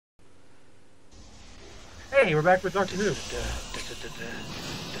Hey, we're back with Doctor Who.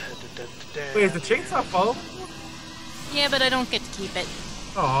 Wait, is the chainsaw following? Yeah, but I don't get to keep it.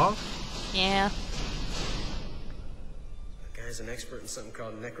 Aw. Yeah. The guy's an expert in something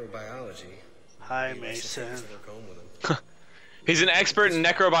called necrobiology. Hi, Mason. He's an expert in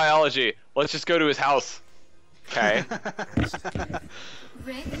necrobiology. Let's just go to his house. Okay.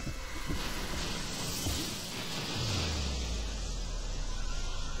 Rick?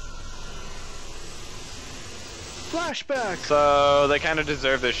 Flashback! So they kind of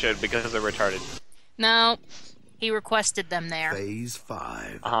deserve this shit because they're retarded. No. He requested them there. Phase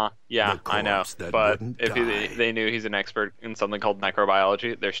 5. Yeah, I know. That But wouldn't if they knew he's an expert in something called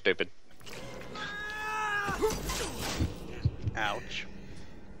necrobiology, they're stupid. Ouch.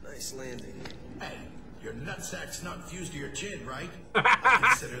 Nice landing. Hey, your nutsack's not fused to your chin, right? I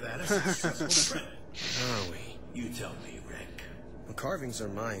consider that a successful trip. Are we? You tell me, Rick. The carvings are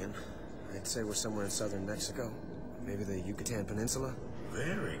Mayan. I'd say we're somewhere in southern Mexico. Maybe the Yucatan Peninsula?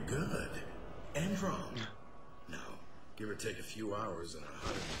 Very good. And wrong. No. Give or take a few hours and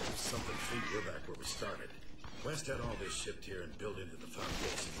 100-something feet, we're back where we started. West had all this shipped here and built into the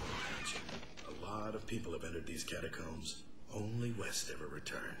foundation of the mansion. A lot of people have entered these catacombs. Only West ever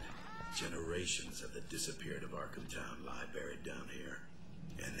returned. Generations of the disappeared of Arkham Town lie buried down here.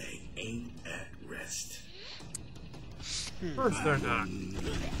 And they ain't at rest. Of course they're not.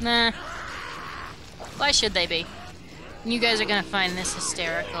 Nah. Why should they be? You guys are gonna find this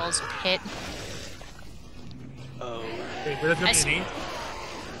hysterical's pit. Oh. Wait, there's gonna be an angel?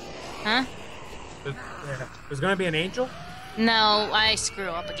 Huh? There's gonna be an angel? No, I screw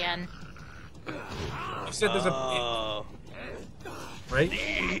up again. You said there's a... Oh. Right?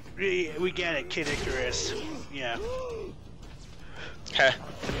 We get it, Kid Icarus. Yeah. Okay.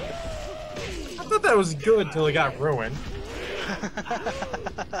 I thought that was good till it got ruined.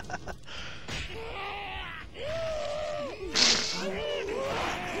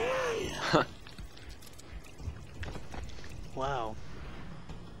 Wow.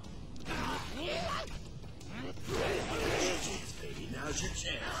 Baby, now's your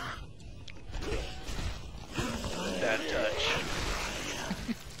chance. Bad touch.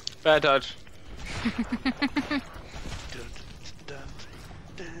 Bad touch.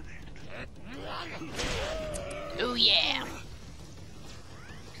 Oh yeah.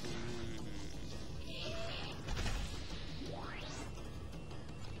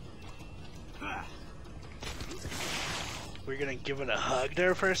 We're gonna give it a hug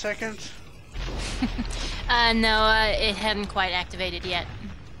there for a second? No, it hadn't quite activated yet.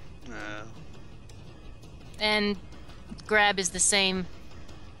 And grab is the same.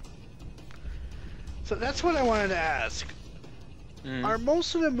 So that's what I wanted to ask. Are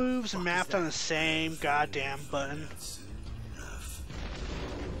most of the moves mapped on the same goddamn button?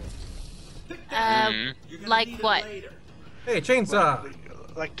 Like what? Hey, chainsaw!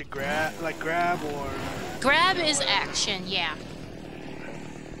 Like to grab or... Grab is action, yeah.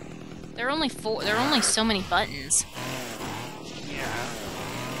 There are only so many buttons. Yeah.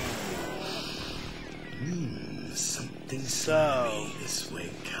 Something So, this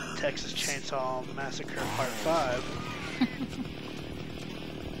way comes. Texas Chainsaw Massacre Part 5.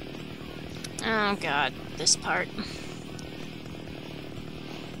 Oh god, this part.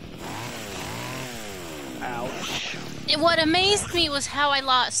 Ouch. What amazed me was how I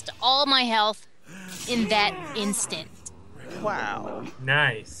lost all my health in that instant. Wow.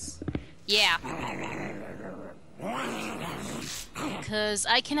 Nice. Yeah. Because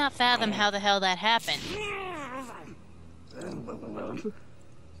I cannot fathom how the hell that happened.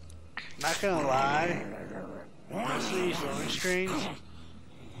 Not gonna lie, most of these loading screens...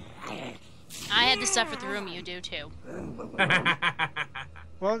 I had to suffer through them, you do too.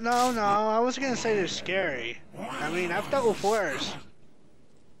 Well, no, I wasn't gonna say they're scary. I mean, I've dealt with worse.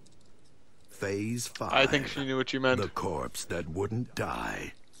 Phase 5. I think she knew what you meant. The corpse that wouldn't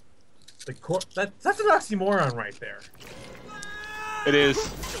die. The that's an oxymoron right there. It is.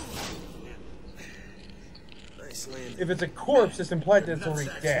 Nice landing. If it's a corpse, it's implied that it's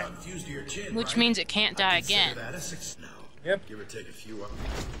already dead. Which means it can't die again. Yep. Give or take a few hours.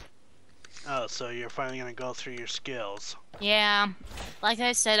 Oh, so you're finally gonna go through your skills. Yeah. Like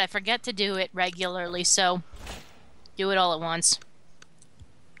I said, I forget to do it regularly, so do it all at once.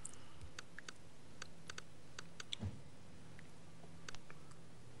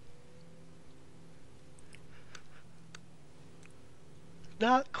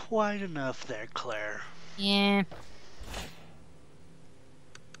 Not quite enough there, Claire. Yeah.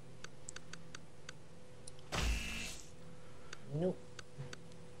 Nope.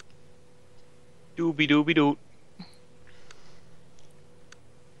 Doobie doobie doo.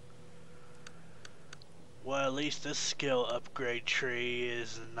 Well, at least this skill upgrade tree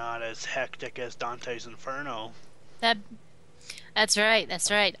is not as hectic as Dante's Inferno. That's right.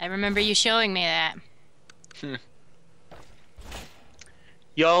 That's right. I remember you showing me that.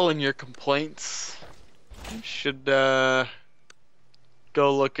 Y'all and your complaints should go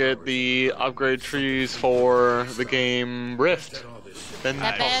look at the upgrade trees for the game Rift. Then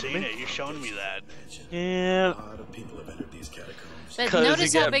That bad? I've seen it. You're showing me that. yeah, A lot of people have entered these catacombs. But 'Cause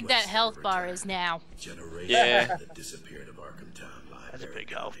notice you how get- big that health bar is now. Generations Yeah. that disappeared of Arkham Town lie That's a buried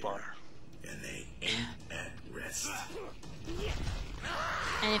big out health here, bar. and they ain't at rest.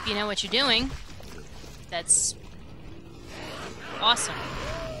 And if you know what you're doing, that's awesome.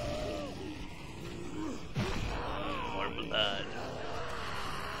 More blood.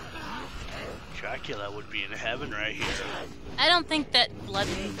 Dracula would be in heaven right here. I don't think that blood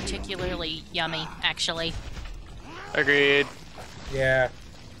would be particularly yummy, actually. agreed. Yeah.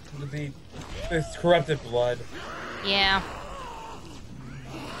 It's corrupted blood. Yeah.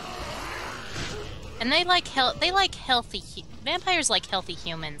 And they like healthy vampires like healthy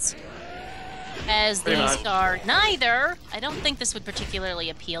humans. As Pretty these much. are neither. I don't think this would particularly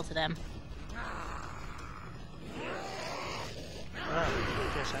appeal to them. Well,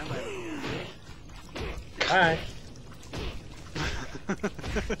 I guess I might be Alright.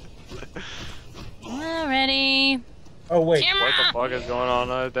 Alrighty. Oh, wait. Camera! What the fuck is going on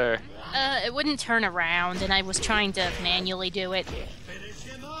right there? It wouldn't turn around, and I was trying to manually do it. Finish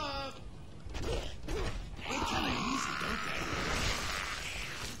him up!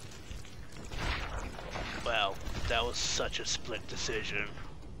 Well, that was such a split decision.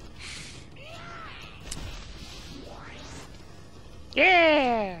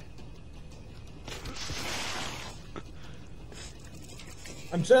 Yeah.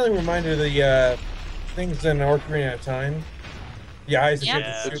 I'm certainly reminded of the things in Ocarina of Time. The eyes that Yeah. you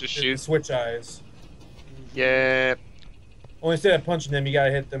Yeah, have to just shoot, shoot. the switch eyes. Yeah. Only instead of punching them, you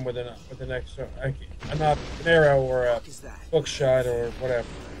gotta hit them with an extra, an arrow or a Is that? hook shot or whatever.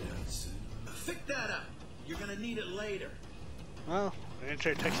 Pick that up. You're gonna need it later. Well, we're gonna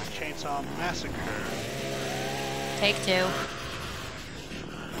try Texas Chainsaw Massacre. Take two.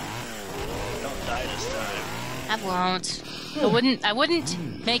 Don't die this time. I won't. I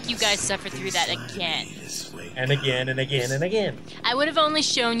wouldn't make you guys suffer through that again. This way. And again and again and again. I would have only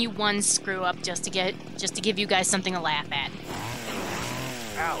shown you one screw up just to give you guys something to laugh at.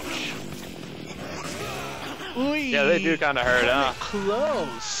 Ouch. Ooh, Yeah, they do kind of hurt, huh?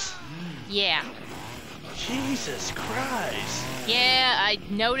 Close. Yeah. Jesus Christ. Yeah, I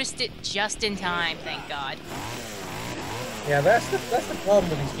noticed it just in time, thank God. Yeah, that's the problem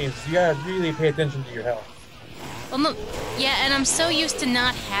with these games. Is you gotta really pay attention to your health. Well, no, yeah, and I'm so used to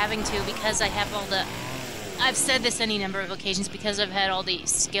not having to because I have all the... I've said this any number of occasions because I've had all the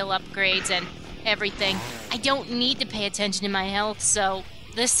skill upgrades and everything. I don't need to pay attention to my health, so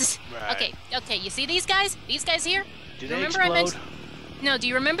this is... Right. Okay, you see these guys? These guys here? Do You they remember explode? I mentioned... No, do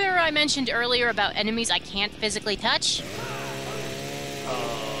you remember I mentioned earlier about enemies I can't physically touch?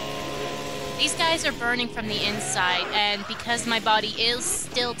 These guys are burning from the inside, and because my body is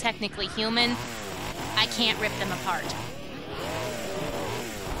still technically human, I can't rip them apart.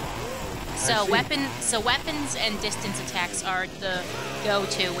 So weapons and distance attacks are the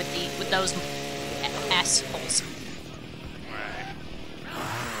go-to with those assholes. Right.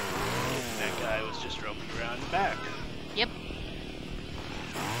 That guy was just roaming around and back. Yep.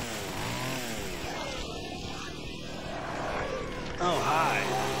 Oh, hi.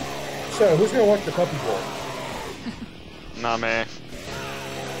 So, who's gonna watch the Puppy Bowl? Nah, man.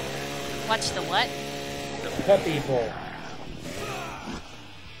 Watch the what? Puppy Bowl.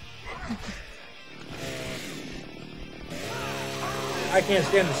 I can't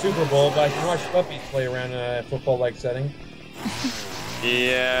stand the Super Bowl, but I can watch puppies play around in a football-like setting.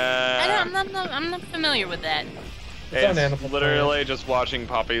 Yeah. I'm not familiar with that. It's on It's Animal literally just watching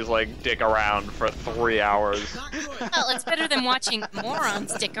puppies like dick around for 3 hours. Well, it's better than watching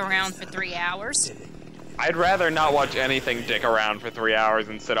morons stick around for 3 hours. I'd rather not watch anything dick around for 3 hours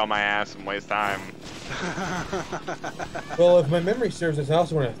and sit on my ass and waste time. Well, if my memory serves, it's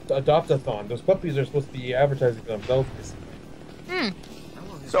also an adopt-a-thon. Those puppies are supposed to be advertising for themselves.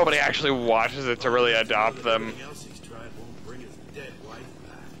 Nobody actually watches it to really adopt them. Everything else he's tried won't bring his dead wife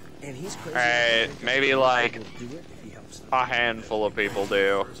back. And he's crazy. Alright, maybe like Do it if he helps them. a handful of people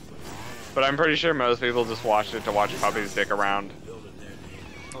do. But I'm pretty sure most people just watch it to watch puppies dick around.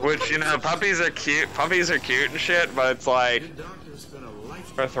 Which, you know, puppies are cute and shit, but it's like, Doctor spent a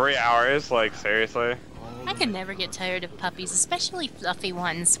lifetime for 3 hours, like, seriously? I can never get tired of puppies, especially fluffy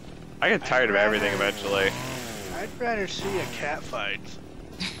ones. I get tired of everything eventually. I'd rather see a cat fight.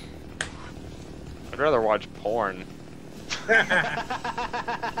 I'd rather watch porn. At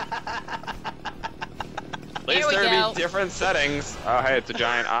least we there'd go. be different settings. Oh, hey, it's a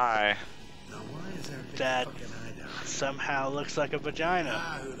giant eye. Now why is there a big That fucking eye down there? somehow looks like a vagina.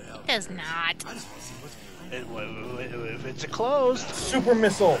 Who the hell Does cares? not. I just want to see what's behind it. If it's a closed Super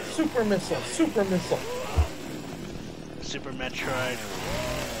missile, super missile, super missile. Super Metroid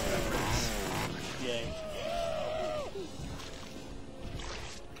reference. Yay.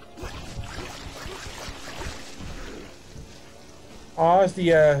 Aw, is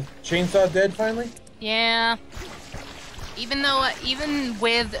the chainsaw dead finally? Yeah. Even though, even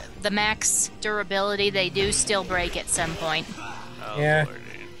with the max durability, they do still break at some point. Oh, Yeah. Lordy.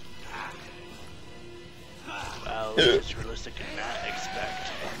 Wow, it's realistic and not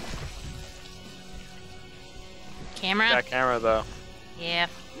expect. Camera? That camera, though. Yeah.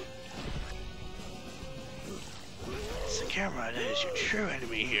 It's the camera that is your true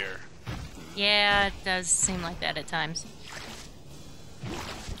enemy here. Yeah, it does seem like that at times.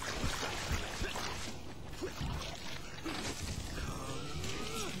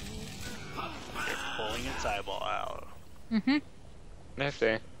 You're pulling its eyeball out. Mm-hmm.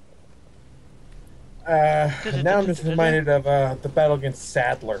 Nifty. Now I'm just reminded of the battle against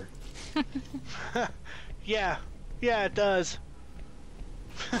Sadler. Yeah, it does.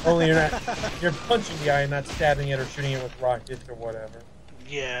 Only you're punching the eye, not stabbing it or shooting it with rockets or whatever.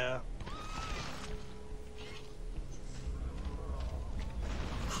 Yeah.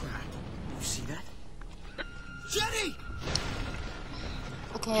 Crap. You see that? Jenny!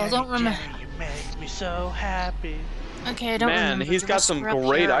 Okay, I don't remember. Jenny, you make me so happy. Okay, I don't remember. Man, he's the got rest some are up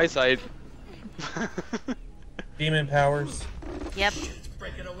great here. eyesight. Demon powers. Yep. It's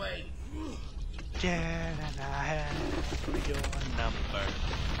breaking away. Jen and I have your number.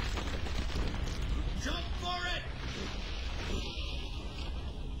 Jump for it!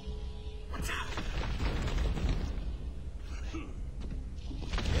 Watch out!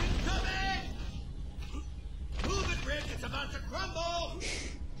 Incoming! Move it, Rick! It's about to crumble!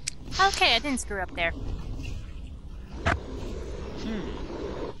 Okay, I didn't screw up there.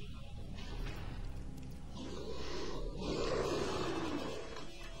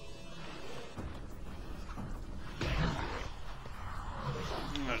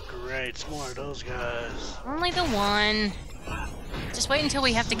 Oh, great, it's more of those guys. Only the one. Just wait until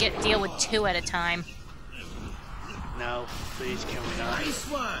we have to deal with two at a time. No, please, can we not? Nice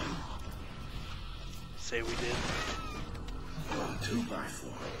one! Say we did. 2x4.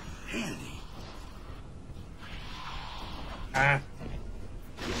 Handy. Ah.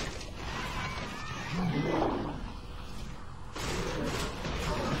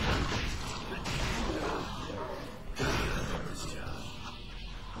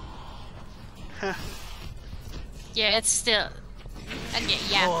 Yeah, it's still. Okay,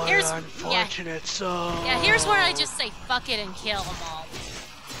 yeah. Poor Here's unfortunate soul. yeah. Here's where I just say fuck it and kill them all.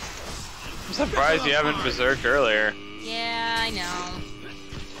 I'm surprised you haven't berserked earlier. Yeah, I know.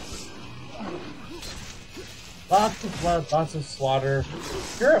 Lots of blood, lots of slaughter.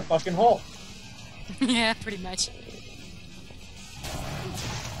 You're a fucking Hulk. Yeah, pretty much.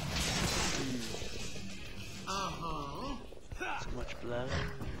 So much blood.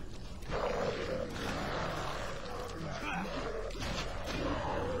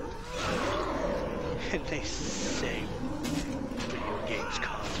 And they say video games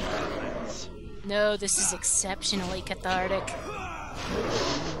cause violence. No, this is exceptionally cathartic.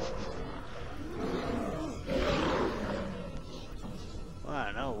 Well,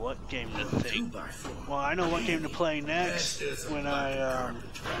 I know what game to think. 2x4. Well, I know what game to play next This isn't when like I garbage.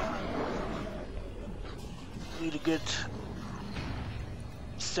 need a good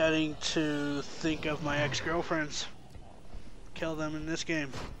setting to think of my ex-girlfriends. Kill them in this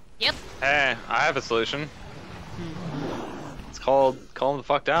game. Yep. Hey, I have a solution. It's called calm the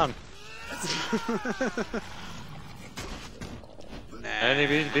fuck down.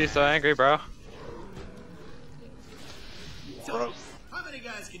 And you be so angry, bro. So, how many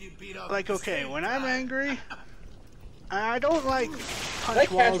guys can you beat up? Like, at the okay, same when I'm time? angry, I don't like punch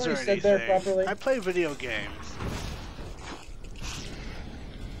That walls or casually said there anything. properly. I play video games.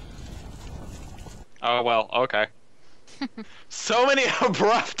 Oh well, okay. So many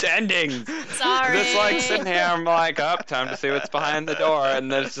abrupt endings. Sorry. Just like sitting here, I'm like, up, time to see what's behind the door,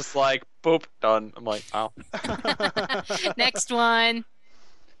 and then it's just like, boop, done. I'm like, wow. Next one.